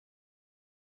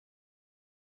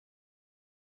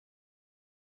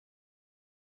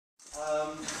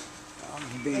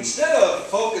Instead of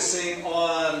focusing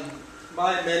on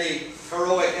my many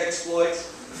heroic exploits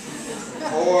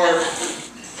or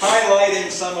highlighting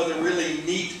some of the really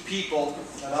neat people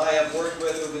that I have worked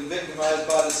with who have been victimized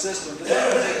by the system, today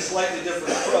I'm going to take a slightly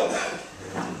different approach.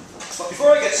 But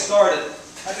before I get started,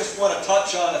 I just want to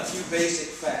touch on a few basic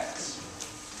facts,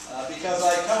 because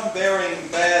I come bearing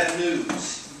bad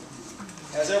news.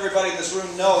 As everybody in this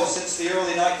room knows, since the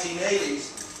early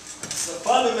 1980s, the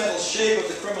fundamental shape of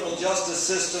the criminal justice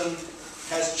system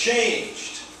has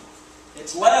changed.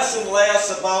 It's less and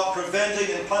less about preventing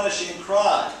and punishing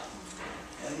crime,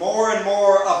 and more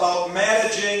about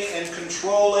managing and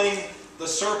controlling the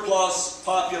surplus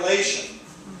population.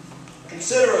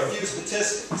 Consider a few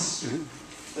statistics.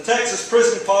 The Texas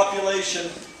prison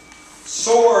population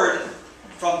soared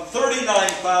from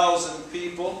 39,000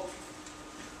 people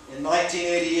in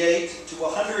 1988 to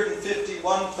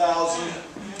 151,000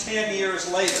 10 years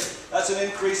later. That's an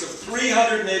increase of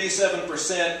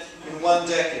 387% in one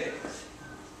decade.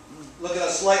 Look at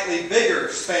a slightly bigger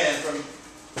span from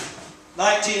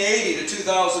 1980 to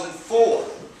 2004.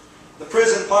 The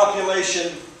prison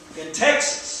population in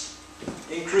Texas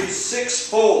increased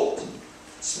sixfold.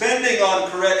 Spending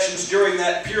on corrections during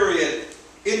that period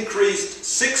increased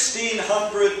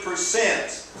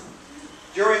 1,600%.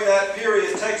 During that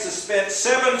period, Texas spent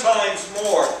 7 times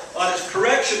more on its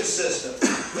correction system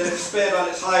than it spent on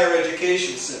its higher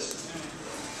education system.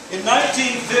 In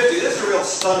 1950, this is a real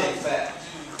stunning fact.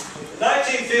 In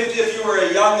 1950, if you were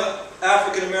a young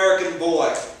African-American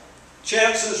boy,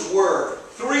 chances were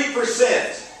 3%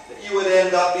 that you would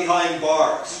end up behind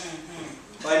bars.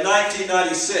 By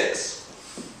 1996,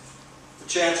 the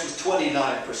chance was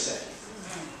 29%.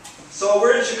 So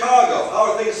we're in Chicago.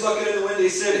 How are things looking in the Windy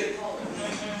City?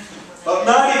 About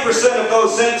 90% of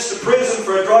those sentenced to prison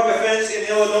for a drug offense in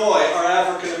Illinois are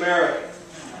African American.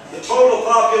 The total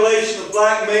population of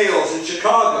black males in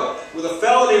Chicago with a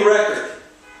felony record,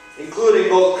 including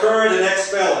both current and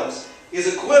ex-felons, is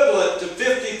equivalent to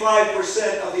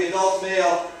 55% of the adult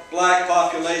male black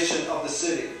population of the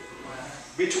city.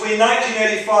 Between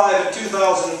 1985 and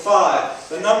 2005,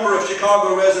 the number of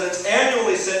Chicago residents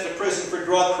annually sent to prison for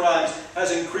drug crimes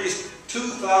has increased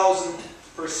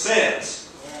 2,000%.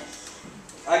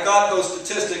 I got those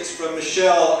statistics from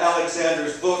Michelle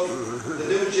Alexander's book, The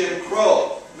New Jim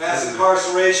Crow, Mass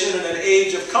Incarceration and an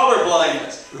Age of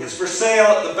Colorblindness. It's for sale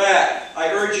at the back.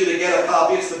 I urge you to get a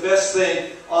copy. It's the best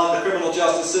thing on the criminal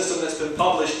justice system that's been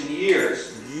published in years.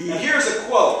 And here's a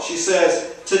quote. She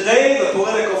says, "Today the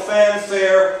political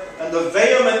fanfare and the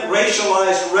vehement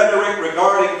racialized rhetoric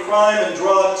regarding crime and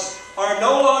drugs are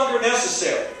no longer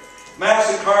necessary. Mass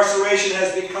incarceration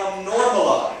has become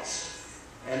normalized.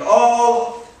 And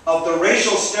all of the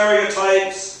racial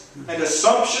stereotypes and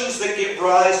assumptions that give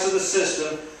rise to the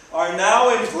system are now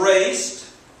embraced,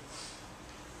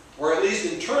 or at least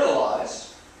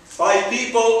internalized, by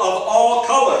people of all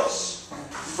colors,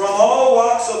 from all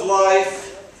walks of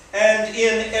life, and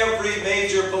in every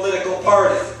major political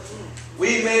party.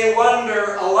 We may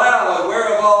wonder aloud, where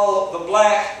have all the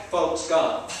black folks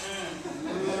gone?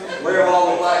 Where have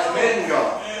all the black men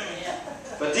gone?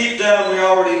 But deep down we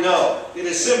already know. It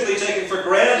is simply taken for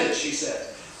granted," she said,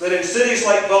 "that in cities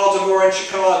like Baltimore and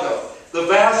Chicago, the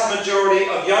vast majority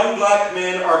of young black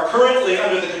men are currently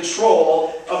under the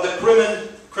control of the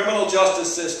criminal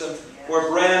justice system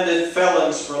or branded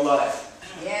felons for life.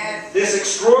 This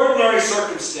extraordinary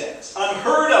circumstance,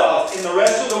 unheard of in the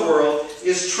rest of the world,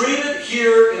 is treated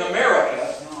here in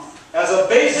America as a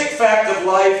basic fact of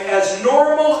life, as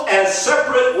normal as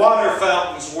separate water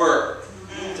fountains were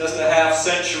just a half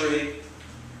century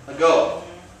ago."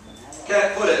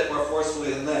 Can't put it more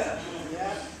forcefully than that.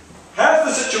 Has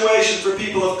the situation for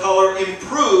people of color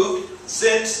improved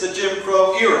since the Jim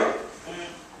Crow era?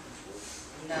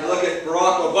 You look at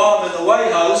Barack Obama in the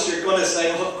White House, you're going to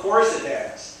say, well, of course it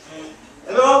has.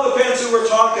 And it all depends who we're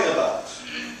talking about.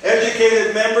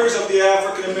 Educated members of the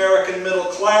African American middle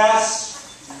class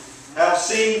have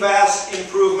seen vast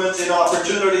improvements in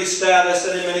opportunity status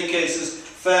and in many cases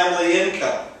family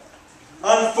income.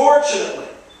 Unfortunately,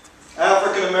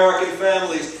 African American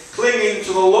families clinging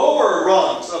to the lower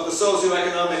rungs of the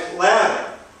socioeconomic ladder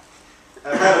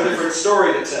have had a different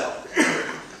story to tell.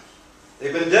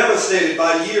 They've been devastated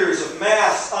by years of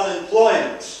mass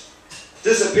unemployment,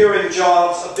 disappearing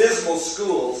jobs, abysmal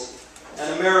schools,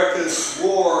 and America's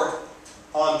war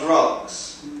on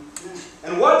drugs.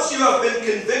 And once you have been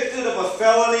convicted of a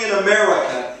felony in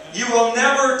America, you will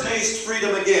never taste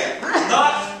freedom again.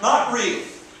 Not really.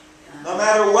 No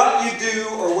matter what you do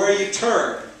or where you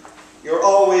turn, you're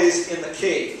always in the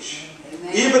cage.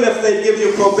 Even if they give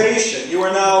you probation, you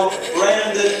are now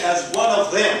branded as one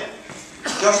of them.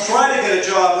 Just try to get a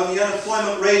job when the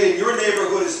unemployment rate in your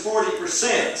neighborhood is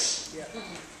 40%.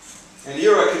 And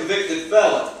you're a convicted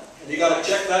felon. And you got to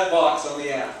check that box on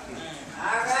the app.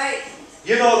 All right.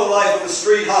 You know the life of a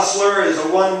street hustler is a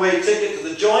one-way ticket to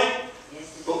the joint.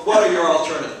 But what are your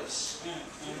alternatives?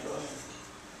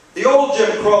 The old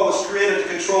Jim Crow was created to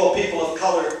control people of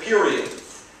color, period.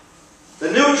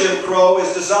 The new Jim Crow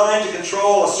is designed to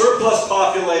control a surplus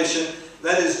population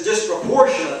that is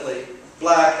disproportionately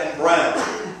black and brown.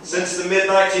 Since the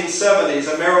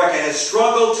mid-1970s, America has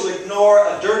struggled to ignore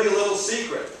a dirty little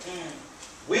secret.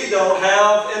 We don't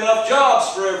have enough jobs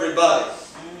for everybody.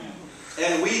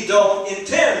 And we don't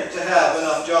intend to have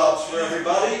enough jobs for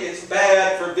everybody. It's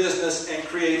bad for business and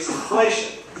creates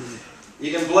inflation.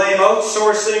 You can blame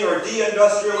outsourcing or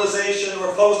deindustrialization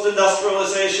or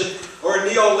post-industrialization or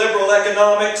neoliberal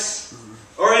economics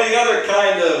or any other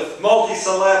kind of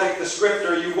multisyllabic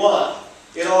descriptor you want.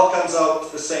 It all comes out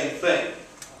to the same thing.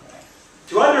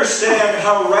 To understand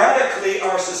how radically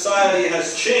our society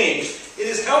has changed, it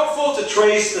is helpful to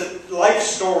trace the life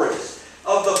stories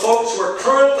of the folks who are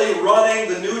currently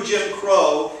running the new Jim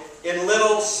Crow in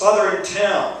little southern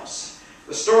towns.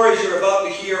 The stories you're about to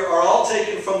hear are all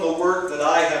taken from the work that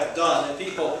I have done and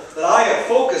people that I have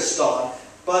focused on,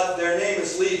 but their name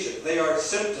is legion. They are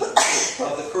symptoms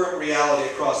of the current reality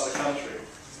across the country.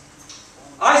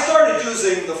 I started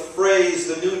using the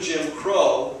phrase, the new Jim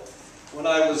Crow, when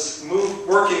I was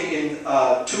working in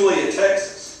Tulia,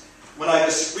 Texas, when I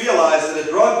just realized that a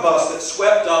drug bust that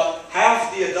swept up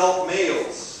half the adult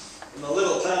males in the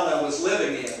little town I was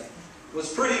living in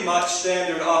was pretty much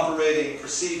standard operating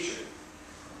procedure.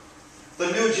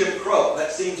 The new Jim Crow,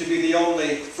 that seemed to be the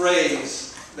only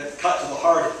phrase that cut to the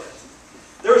heart of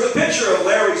it. There was a picture of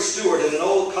Larry Stewart in an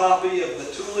old copy of the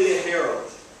Tulia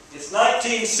Herald. It's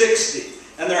 1960,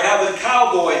 and they're having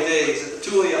cowboy days at the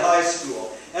Tulia High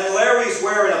School. And Larry's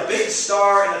wearing a big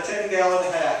star and a 10-gallon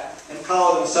hat and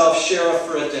calling himself sheriff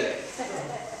for a day.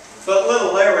 But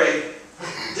little Larry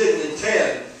didn't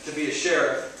intend to be a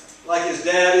sheriff. Like his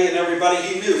daddy and everybody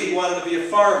he knew, he wanted to be a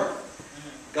farmer.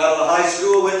 Got out of high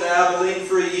school, went to Abilene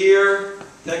for a year,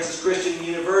 Texas Christian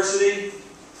University.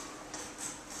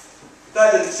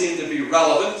 That didn't seem to be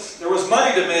relevant. There was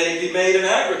money to be made in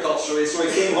agriculture, so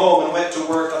he came home and went to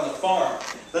work on the farm.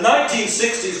 The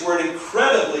 1960s were an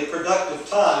incredibly productive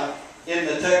time in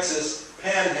the Texas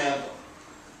Panhandle.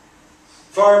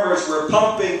 Farmers were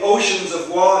pumping oceans of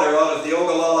water out of the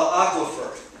Ogallala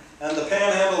Aquifer, and the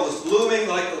Panhandle was blooming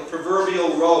like the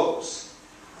proverbial rose.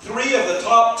 3 of the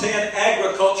top 10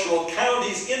 agricultural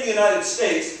counties in the United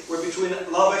States were between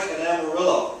Lubbock and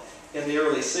Amarillo in the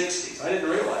early 60s. I didn't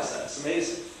realize that. It's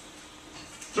amazing.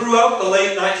 Throughout the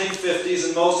late 1950s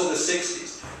and most of the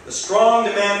 60s, the strong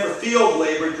demand for field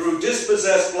labor drew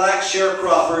dispossessed black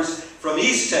sharecroppers from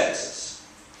East Texas,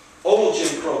 old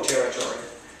Jim Crow territory,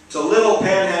 to little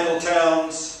panhandle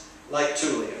towns like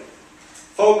Tulia.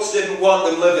 Folks didn't want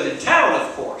them living in town,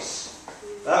 of course.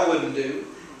 That wouldn't do.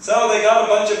 So they got a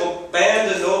bunch of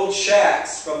abandoned old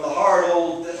shacks from the hard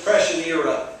old Depression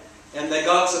era, and they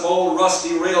got some old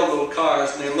rusty railroad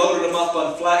cars, and they loaded them up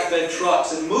on flatbed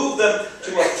trucks and moved them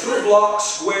to a 2-block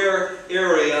square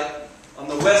area on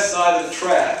the west side of the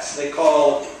tracks they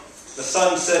called the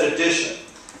Sunset Addition.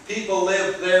 People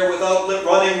lived there without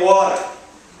running water,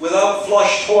 without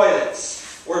flush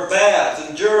toilets or baths,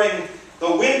 and during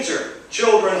the winter,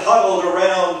 children huddled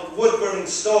around wood-burning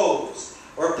stoves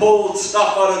or pulled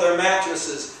stuff out of their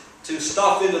mattresses to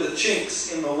stuff into the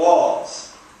chinks in the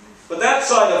walls. But that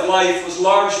side of life was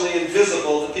largely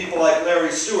invisible to people like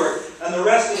Larry Stewart and the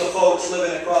rest of the folks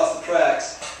living across the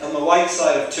tracks on the white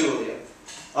side of Tulia.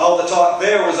 All the talk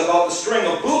there was about the string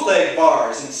of bootleg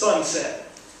bars in Sunset.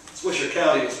 Swisher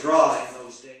County was dry.